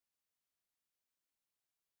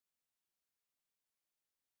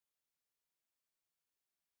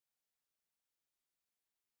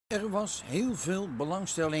Er was heel veel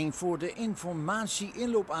belangstelling voor de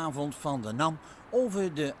informatie-inloopavond van de NAM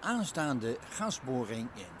over de aanstaande gasboring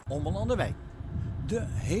in Ommelanderwijk. De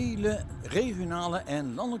hele regionale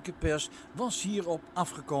en landelijke pers was hierop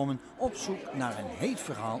afgekomen op zoek naar een heet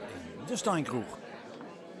verhaal in de Steinkroeg.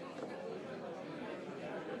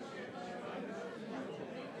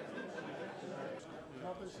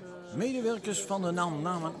 Medewerkers van de NAM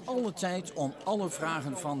namen alle tijd om alle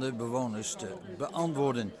vragen van de bewoners te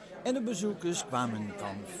beantwoorden. En de bezoekers kwamen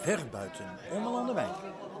van ver buiten Ommelanderwijk.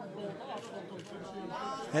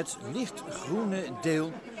 Het lichtgroene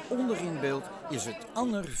deel onder in beeld is het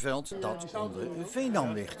andere veld dat onder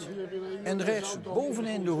Veendam ligt. En rechts boven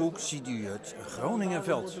in de hoek ziet u het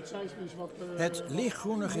Groningenveld. Het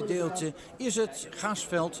lichtgroene gedeelte is het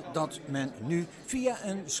gasveld dat men nu via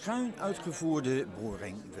een schuin uitgevoerde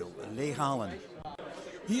boring wil leeghalen.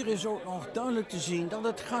 Hier is ook nog duidelijk te zien dat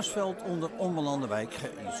het gasveld onder Ommelanderwijk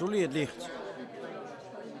geïsoleerd ligt.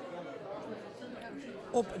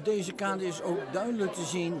 Op deze kaart is ook duidelijk te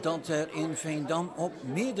zien dat er in Veendam op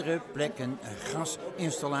meerdere plekken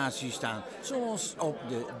gasinstallaties staan. Zoals op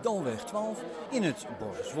de Dalweg 12, in het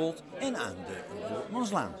Borreswold en aan de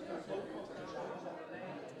Boortmanslaan.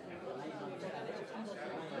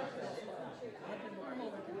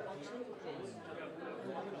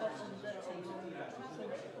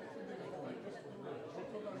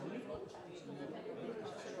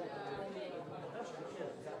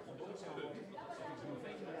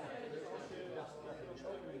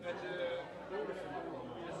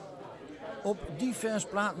 Op divers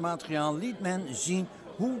plaatmateriaal liet men zien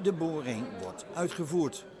hoe de boring wordt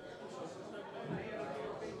uitgevoerd.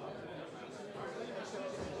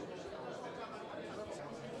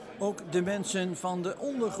 Ook de mensen van de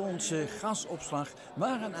Ondergrondse Gasopslag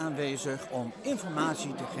waren aanwezig om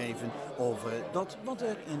informatie te geven over dat wat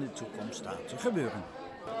er in de toekomst staat te gebeuren.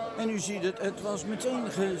 En u ziet het was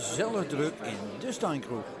meteen gezellig druk in de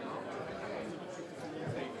Steinkroeg.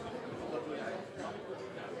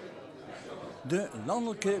 De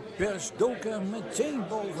landelijke pers dook er meteen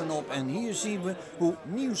bovenop en hier zien we hoe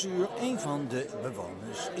Nieuwsuur een van de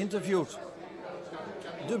bewoners interviewt.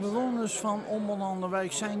 De bewoners van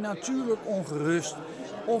Ommelanderwijk zijn natuurlijk ongerust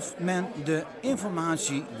of men de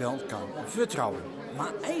informatie wel kan vertrouwen.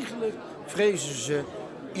 Maar eigenlijk vrezen ze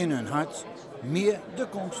in hun hart meer de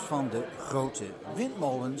komst van de grote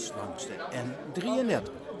windmolens langs de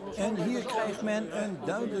N33. En hier krijgt men een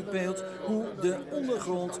duidelijk beeld hoe de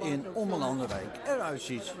ondergrond in Ommelanderwijk eruit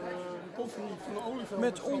ziet.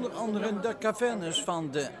 Met onder andere de cavernes van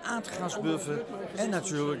de aardgasbuffer en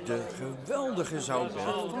natuurlijk de geweldige zoutberg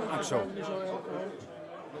van AXO.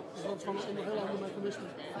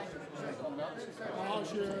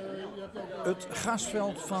 Het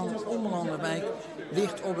gasveld van Ommelanderwijk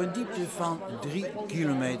ligt op een diepte van 3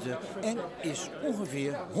 kilometer en is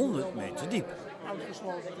ongeveer 100 meter diep.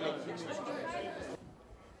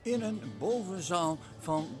 In een bovenzaal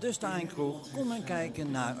van de Steinkroeg kon men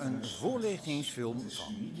kijken naar een voorlichtingsfilm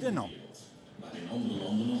van de NAM. Waar in andere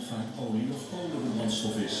landen nog vaak olie of kolen de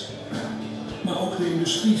brandstof is. Maar ook de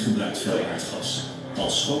industrie gebruikt veel aardgas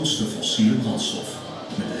als schoonste fossiele brandstof.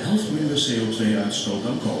 Met de helft minder CO2-uitstoot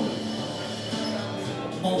dan kolen.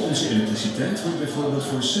 Al onze elektriciteit wordt bijvoorbeeld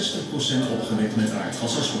voor 60% opgewekt met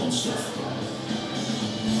aardgas als brandstof.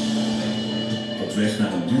 Op weg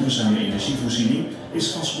naar een duurzame energievoorziening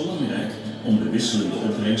is gas belangrijk om de wisselende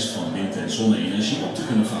opbrengst van wind- en zonne-energie op te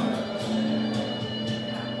kunnen vangen.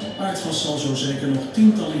 Aardgas zal zo zeker nog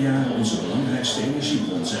tientallen jaren onze belangrijkste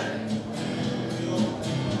energiebron zijn.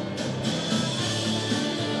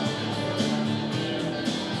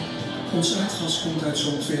 Ons aardgas komt uit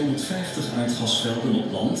zo'n 250 aardgasvelden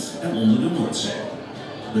op land en onder de Noordzee.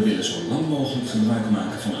 We willen zo lang mogelijk gebruik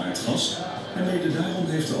maken van aardgas. En mede daarom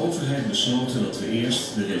heeft de overheid besloten dat we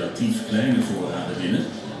eerst de relatief kleine voorraden winnen,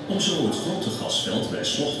 om zo het grote gasveld bij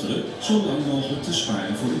Slochteren zo lang mogelijk te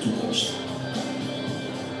sparen voor de toekomst.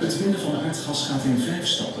 Het winnen van aardgas gaat in 5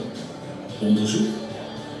 stappen. Onderzoek,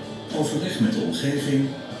 overleg met de omgeving,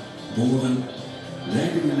 boren,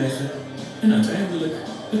 leidingen leggen en uiteindelijk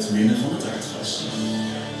het winnen van het aardgas.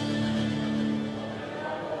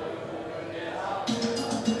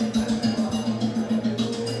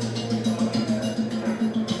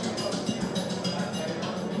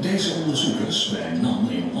 Deze onderzoekers bij NAM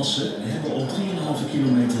in Assen hebben op 3,5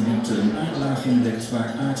 kilometer diepte een aardlaag ontdekt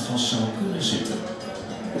waar aardgas zou kunnen zitten.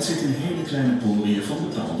 Het zit in hele kleine poriën van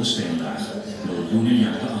bepaalde steenlagen, miljoenen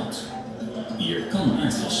jaren oud. Hier kan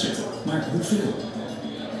aardgas zitten, maar hoeveel?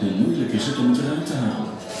 Hoe moeilijk is het om het eruit te halen?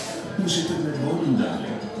 Hoe zit het met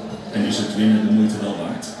bodemdaling? En is het winnen de moeite wel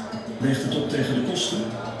waard? Weegt het op tegen de kosten?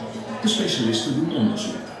 De specialisten doen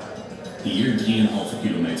onderzoek. Hier, 3,5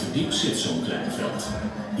 kilometer diep, zit zo'n klein veld.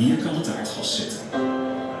 Hier kan het aardgas zitten.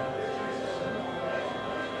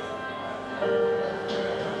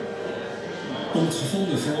 Om het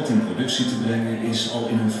gevonden veld in productie te brengen is al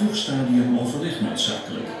in een vroeg stadium overleg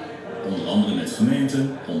noodzakelijk. Onder andere met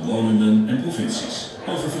gemeenten, omwonenden en provincies.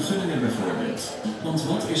 Over vergunningen bijvoorbeeld. Want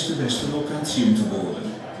wat is de beste locatie om te boren?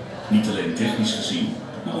 Niet alleen technisch gezien,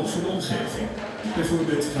 maar ook voor de omgeving.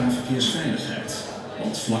 Bijvoorbeeld qua verkeersveiligheid.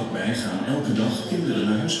 Want vlakbij gaan elke dag kinderen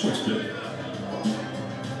naar hun sportclub.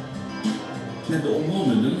 Met de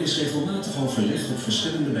omwonenden is regelmatig overleg op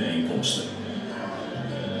verschillende bijeenkomsten.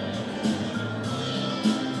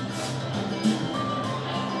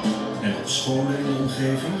 En op scholen in de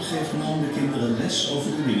omgeving geeft men de kinderen les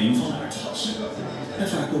over de winning van aardgas. En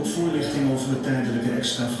vaak ook voorlichting over het tijdelijke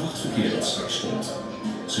extra vrachtverkeer dat straks komt.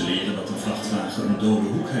 Ze leren dat een vrachtwagen een dode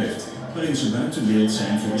hoek heeft, waarin ze buiten beeld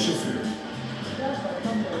zijn voor de chauffeur.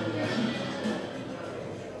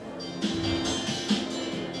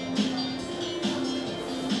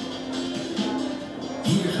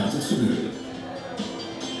 Hier gaat het gebeuren.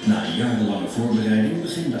 Na een jarenlange voorbereiding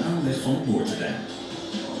begint de aanleg van het boorterrein.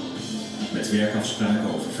 Met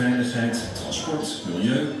werkafspraken over veiligheid, transport,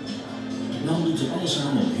 milieu. Dan doet er alles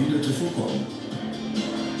aan om hinder te voorkomen.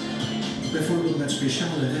 Bijvoorbeeld met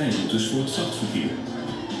speciale rijroutes voor het vrachtverkeer.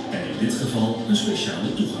 En in dit geval een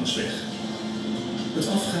speciale toegangsweg. Het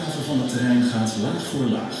afgraven van het terrein gaat laag voor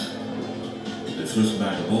laag. De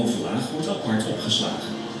vruchtbare bovenlaag wordt apart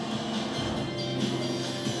opgeslagen.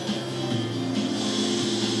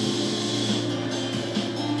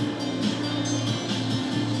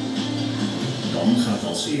 Dan gaat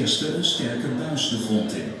als eerste een sterke buis de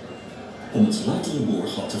grond in. Om het latere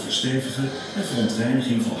boorgat te verstevigen en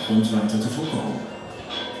verontreiniging van grondwater te voorkomen.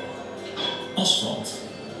 Asfalt,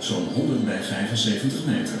 zo'n 100 bij 75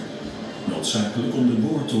 meter. Noodzakelijk om de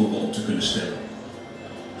boortoren op te kunnen stellen.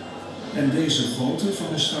 En deze grootte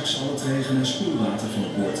vangen straks al het regen- en spoelwater van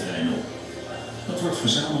het boorterrein op. Dat wordt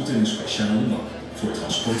verzameld in een speciale bak voor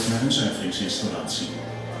transport naar een zuiveringsinstallatie.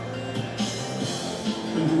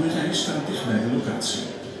 Een boerderij staat dicht bij de locatie.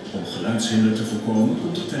 Om geluidshinder te voorkomen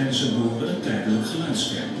komt er tijdens het boren een tijdelijk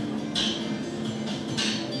geluidsscherm.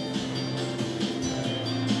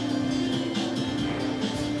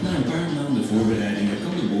 Na een paar maanden voorbereidingen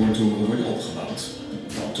kan de boortoren worden opgebouwd.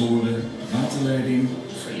 Kantoren, waterleiding,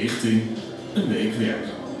 verlichting, een week werk.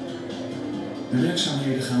 De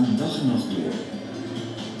werkzaamheden gaan dag en nacht door.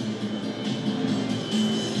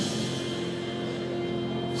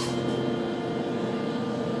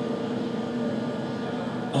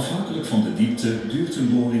 Afhankelijk van de diepte duurt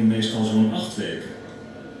een boring meestal zo'n 8 weken.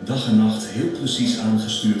 Dag en nacht heel precies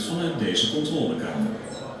aangestuurd vanuit deze controlekamer.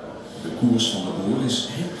 De koers van de boor is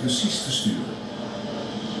heel precies te sturen.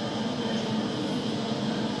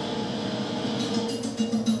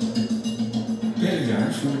 Per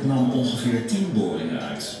jaar voert NAM ongeveer 10 boringen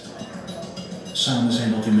uit. Samen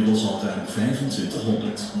zijn dat inmiddels al ruim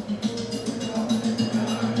 2500.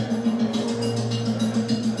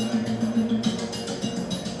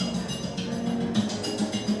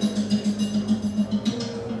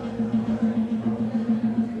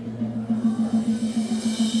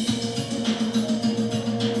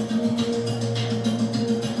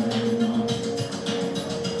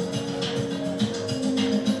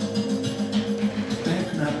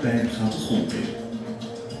 Pijp gaat de grond in.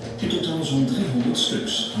 In totaal zo'n 300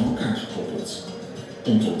 stuks aan elkaar gekoppeld.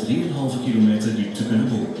 Om tot 3,5 kilometer diep te kunnen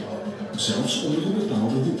boren. Zelfs onder een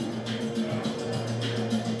bepaalde hoek.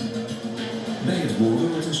 Bij het boren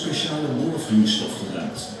wordt een speciale boorvloeistof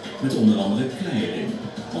gebruikt. Met onder andere klei erin,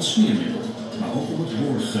 als smeermiddel, maar ook om het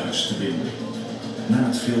boorgruis te binden. Na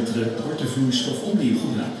het filteren wordt de vloeistof opnieuw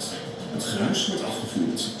gebruikt. Het gruis wordt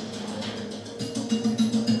afgevoerd.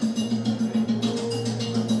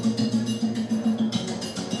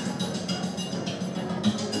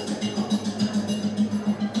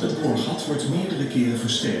 Het boorgat wordt meerdere keren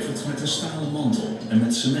verstevigd met een stalen mantel en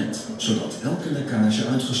met cement, zodat elke lekkage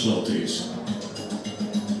uitgesloten is.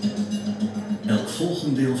 Elk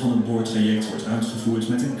volgend deel van het boortraject wordt uitgevoerd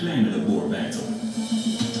met een kleinere boorbijtel.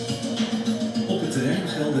 Op het terrein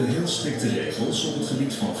gelden heel strikte regels op het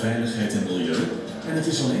gebied van veiligheid en milieu en het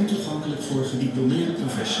is alleen toegankelijk voor gediplomeerde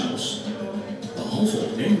professionals. Behalve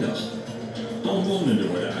op 1 dag. De omwonenden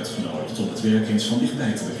worden uitgenodigd om het werk eens van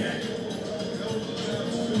dichtbij te bekijken.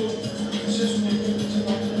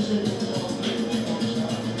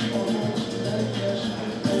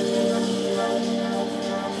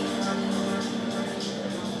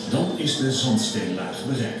 Dan is de zandsteenlaag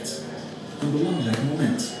bereikt. Een belangrijk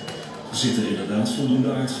moment. Zit er inderdaad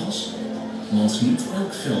voldoende aardgas? Want niet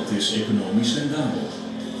elk veld is economisch rendabel.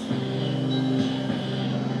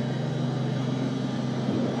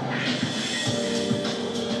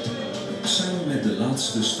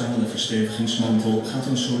 laatste stalen verstevigingsmantel gaat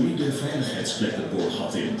een solide veiligheidsklep het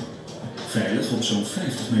boorgat in. Veilig op zo'n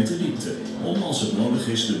 50 meter diepte, om als het nodig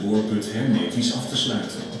is de boorput hermetisch af te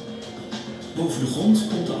sluiten. Boven de grond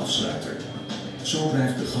komt de afsluiter. Zo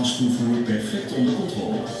blijft de gastoevoer perfect onder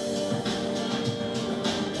controle.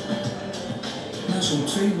 Na zo'n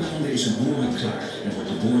 2 maanden is het boren klaar en wordt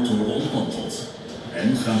de boortoren ontmanteld.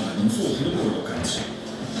 En gaan we naar een volgende boorlocatie.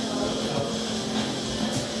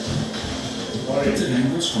 Het terrein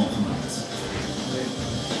wordt schoongemaakt.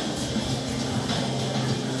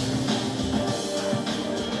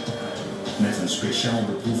 Met een speciaal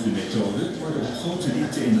beproefde methode worden op grote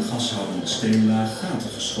diepte in de gashoudende steenlaag gaten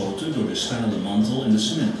geschoten door de stalen mantel en de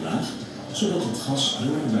cementlaag, zodat het gas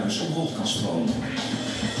door de buis omhoog kan stromen.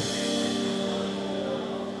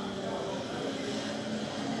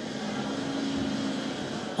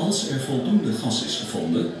 Als er voldoende gas is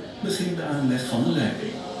gevonden, begint de aanleg van de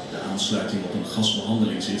leiding, de aansluiting op een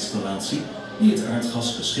gasbehandelingsinstallatie die het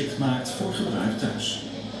aardgas geschikt maakt voor gebruik thuis.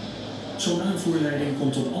 Zo'n aanvoerleiding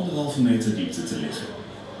komt op 1,5 meter diepte te liggen.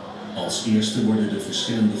 Als eerste worden de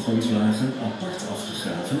verschillende grondlagen apart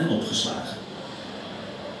afgegraven en opgeslagen.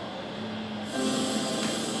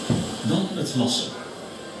 Dan het lassen,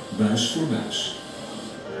 buis voor buis.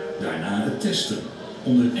 Daarna het testen,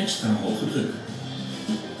 onder extra hoge druk.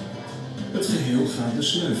 Het geheel gaat de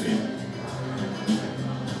sleuf in.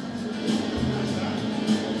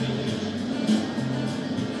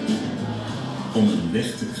 Om een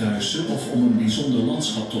weg te kruisen of om een bijzonder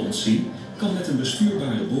landschap te ontzien, kan met een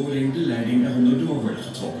bestuurbare boring de leiding eronder door worden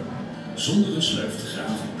getrokken, zonder een sleuf te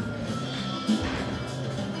graven.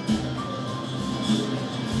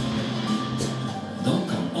 Dan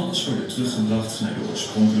kan alles worden teruggebracht naar de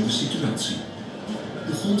oorspronkelijke situatie.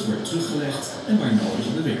 De grond wordt teruggelegd en waar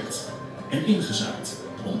nodig bewerkt. En ingezaaid,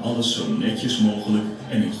 om alles zo netjes mogelijk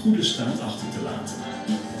en in goede staat achter te laten.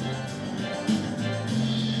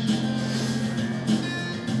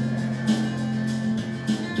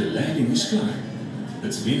 De leiding is klaar.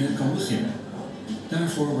 Het winnen kan beginnen.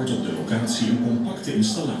 Daarvoor wordt op de locatie een compacte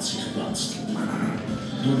installatie geplaatst.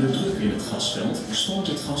 Door de druk in het gasveld stroomt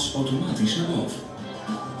het gas automatisch naar boven.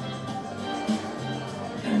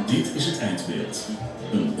 En dit is het eindbeeld.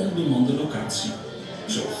 Een onbemande locatie.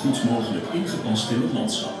 Zo goed mogelijk ingepast in het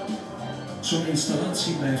landschap. Zo'n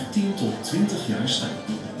installatie blijft 10 tot 20 jaar staan.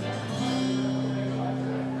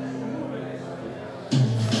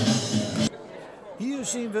 Hier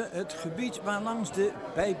zien we het gebied waar langs de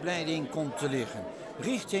pijpleiding komt te liggen,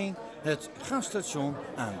 richting het gasstation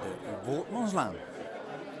aan de Woordmanslaan.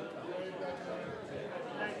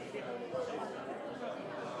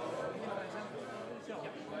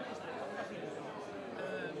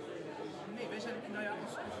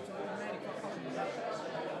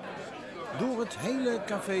 Door het hele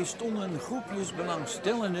café stonden groepjes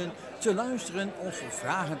belangstellenden te luisteren of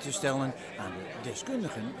vragen te stellen aan de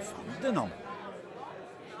deskundigen van de NAM.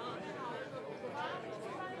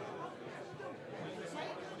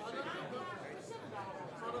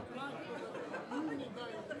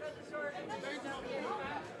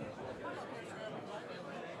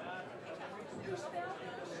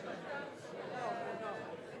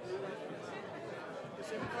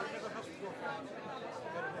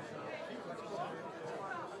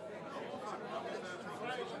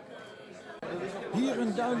 Hier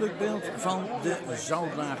een duidelijk beeld van de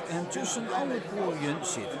zoutlaag en tussen alle poriën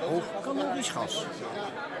zit hoogcalorisch gas.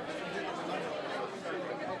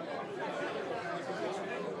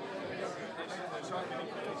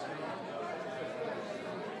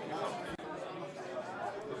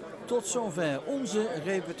 Tot zover onze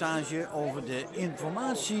reportage over de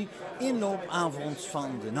informatie-inloopavond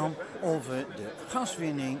van de NAM over de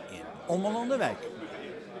gaswinning in Ommelanderwijk. Je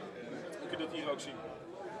kunt dat hier ook zien.